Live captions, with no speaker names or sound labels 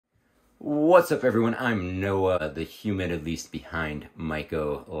What's up, everyone? I'm Noah, the human at least behind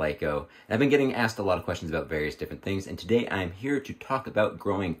Myco Lyco. And I've been getting asked a lot of questions about various different things, and today I'm here to talk about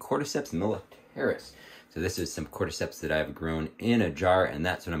growing Cordyceps militaris. So this is some Cordyceps that I've grown in a jar, and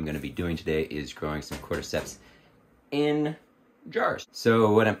that's what I'm going to be doing today, is growing some Cordyceps in jars.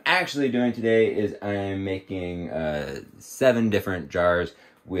 So what I'm actually doing today is I'm making 7 different jars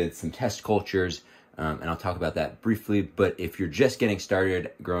with some test cultures. And I'll talk about that briefly, but if you're just getting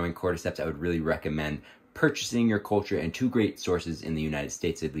started growing Cordyceps, I would really recommend purchasing your culture, and 2 great sources in the United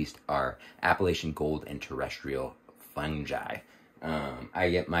States at least are Appalachian gold and terrestrial fungi. I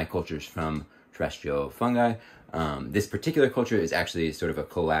get my cultures from terrestrial fungi. This particular culture is actually sort of a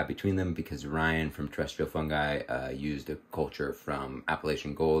collab between them because Ryan from terrestrial fungi used a culture from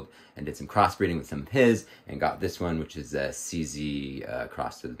Appalachian gold and did some crossbreeding with some of his and got this one, which is a CZ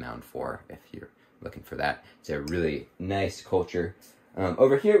crossed with Mound 4, if you're looking for that. It's a really nice culture.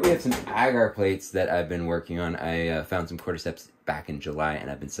 Over here we have some agar plates that I've been working on. I found some Cordyceps back in July, and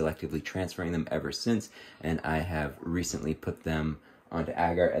I've been selectively transferring them ever since, and I have recently put them onto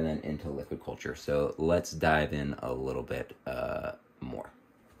agar and then into liquid culture. So let's dive in a little bit more.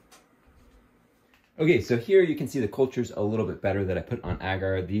 Okay, so here you can see the cultures a little bit better that I put on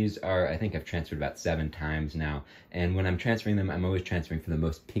agar. These are, I think I've transferred about 7 times now, and when I'm transferring them, I'm always transferring from the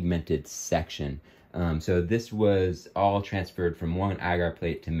most pigmented section. So this was all transferred from 1 agar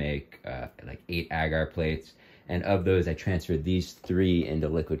plate to make like 8 agar plates, and of those I transferred these 3 into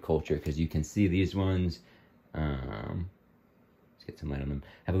liquid culture because you can see these ones, let's get some light on them,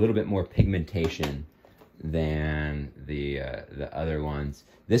 have a little bit more pigmentation than the other ones.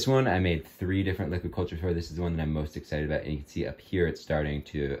 This one I made 3 different liquid cultures for. This is the one that I'm most excited about, and you can see up here it's starting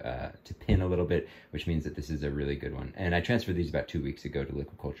to pin a little bit, which means that this is a really good one. And I transferred these about 2 weeks ago to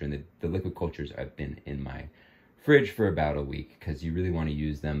liquid culture, and the liquid cultures have been in my fridge for about a week because you really want to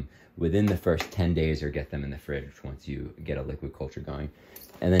use them within the first 10 days or get them in the fridge once you get a liquid culture going.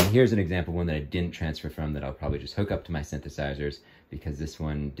 And then here's an example, one that I didn't transfer from that I'll probably just hook up to my synthesizers because this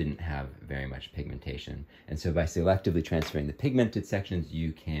one didn't have very much pigmentation. And so by selectively transferring the pigmented sections,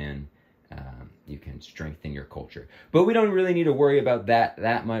 you can strengthen your culture. But we don't really need to worry about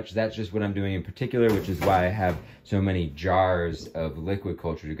that much. That's just what I'm doing in particular, which is why I have so many jars of liquid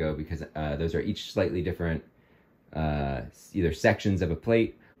culture to go, because those are each slightly different either sections of a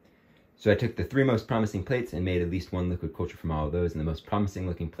plate. So I took the 3 most promising plates and made at least 1 liquid culture from all of those, and the most promising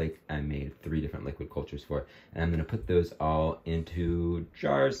looking plate I made 3 different liquid cultures for. And I'm going to put those all into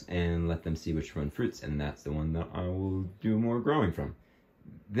jars and let them see which one fruits, and that's the one that I will do more growing from.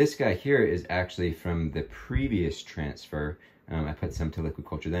 This guy here is actually from the previous transfer. I put some to liquid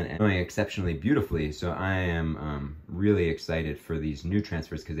culture then, and going exceptionally beautifully, so I am really excited for these new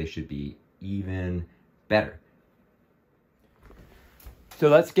transfers because they should be even better. So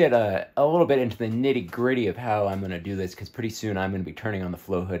let's get a little bit into the nitty-gritty of how I'm going to do this, because pretty soon I'm going to be turning on the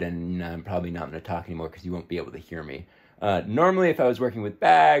flow hood and I'm probably not going to talk anymore because you won't be able to hear me. Normally, if I was working with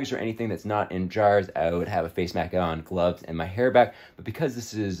bags or anything that's not in jars, I would have a face mask on, gloves, and my hair back. But because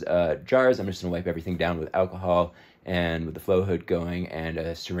this is jars, I'm just going to wipe everything down with alcohol, and with the flow hood going and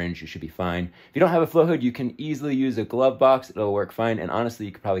a syringe, you should be fine. If you don't have a flow hood, you can easily use a glove box. It'll work fine, and honestly,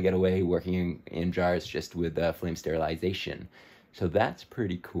 you could probably get away working in jars just with flame sterilization. So that's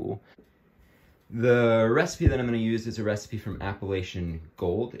pretty cool. The recipe that I'm going to use is a recipe from Appalachian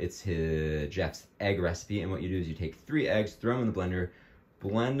Gold. It's Jeff's egg recipe, and what you do is you take 3 eggs, throw them in the blender,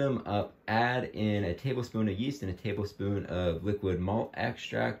 blend them up, add in a tablespoon of yeast and a tablespoon of liquid malt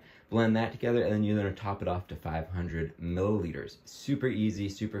extract, blend that together, and then you're going to top it off to 500 milliliters. Super easy,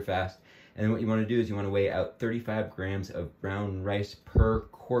 super fast. And then what you want to do is you want to weigh out 35 grams of brown rice per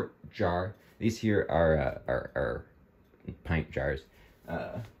quart jar. These here are pint jars.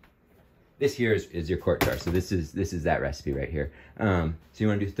 This here is your quart jar, so this is that recipe right here. So you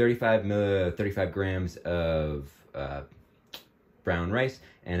want to do 35 grams of brown rice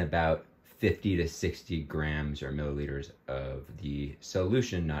and about 50 to 60 grams or milliliters of the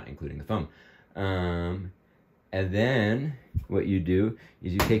solution, not including the foam. And then what you do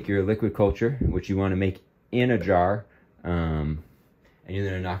is you take your liquid culture, which you want to make in a jar, and you're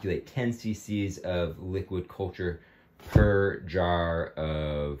going to inoculate 10 cc's of liquid culture per jar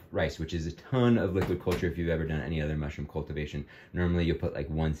of rice, which is a ton of liquid culture if you've ever done any other mushroom cultivation. Normally you'll put like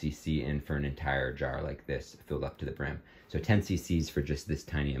 1 cc in for an entire jar like this, filled up to the brim. So 10 cc's for just this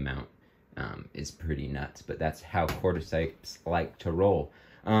tiny amount is pretty nuts, but that's how Cordyceps like to roll.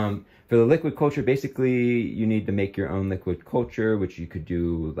 For the liquid culture, basically you need to make your own liquid culture, which you could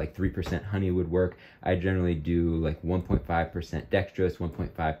do like 3% honey would work. I generally do like 1.5% dextrose,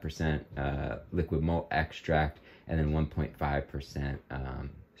 1.5% liquid malt extract, and then 1.5%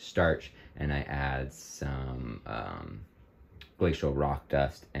 starch, and I add some glacial rock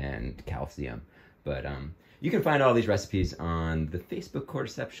dust and calcium. But you can find all these recipes on the Facebook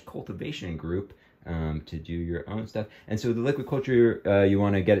Cordyceps cultivation group to do your own stuff. And so the liquid culture, you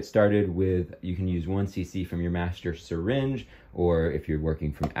want to get it started with, you can use 1 cc from your master syringe, or if you're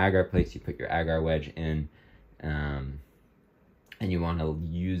working from agar plates, you put your agar wedge in, and you want to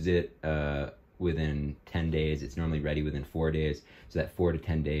use it within 10 days. It's normally ready within 4 days. So that 4 to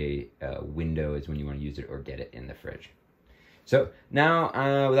 10 day window is when you want to use it or get it in the fridge. So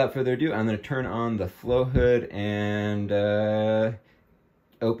now, without further ado, I'm going to turn on the flow hood and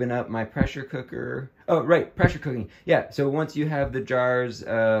open up my pressure cooker. Oh, right, pressure cooking. Yeah, so once you have the jars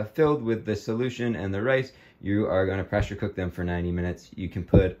filled with the solution and the rice, you are going to pressure cook them for 90 minutes. You can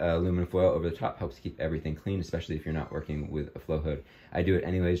put aluminum foil over the top, helps keep everything clean, especially if you're not working with a flow hood. I do it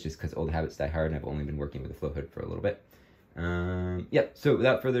anyways just because old habits die hard, and I've only been working with a flow hood for a little bit. Yep, so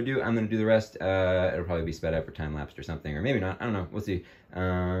without further ado, I'm going to do the rest. It'll probably be sped up or time-lapsed or something, or maybe not. I don't know. We'll see.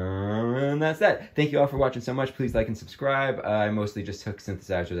 And that's that. Thank you all for watching so much. Please like and subscribe. I mostly just hook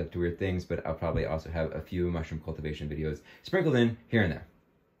synthesizers up to weird things, but I'll probably also have a few mushroom cultivation videos sprinkled in here and there.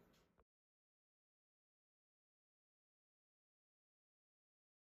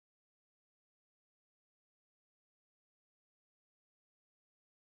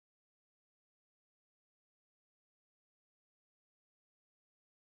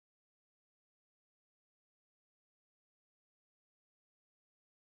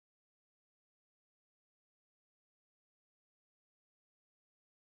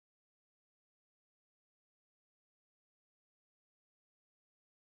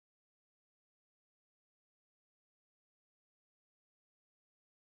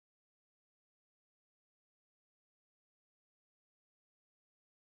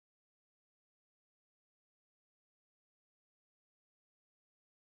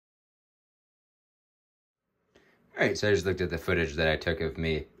 All right, so I just looked at the footage that I took of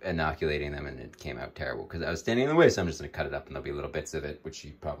me inoculating them, and it came out terrible because I was standing in the way, so I'm just going to cut it up, and there'll be little bits of it, which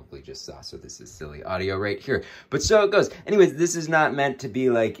you probably just saw, so this is silly audio right here. But so it goes. Anyways, this is not meant to be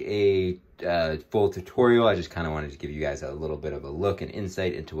like a full tutorial. I just kind of wanted to give you guys a little bit of a look and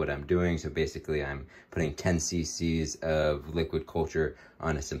insight into what I'm doing. So basically, I'm putting 10 cc's of liquid culture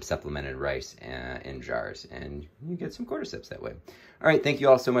on some supplemented rice in jars, and you get some cordyceps that way. All right, thank you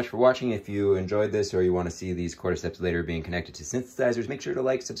all so much for watching. If you enjoyed this or you want to see these cordyceps later being connected to synthesizers, make sure to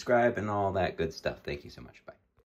like, subscribe, and all that good stuff. Thank you so much. Bye.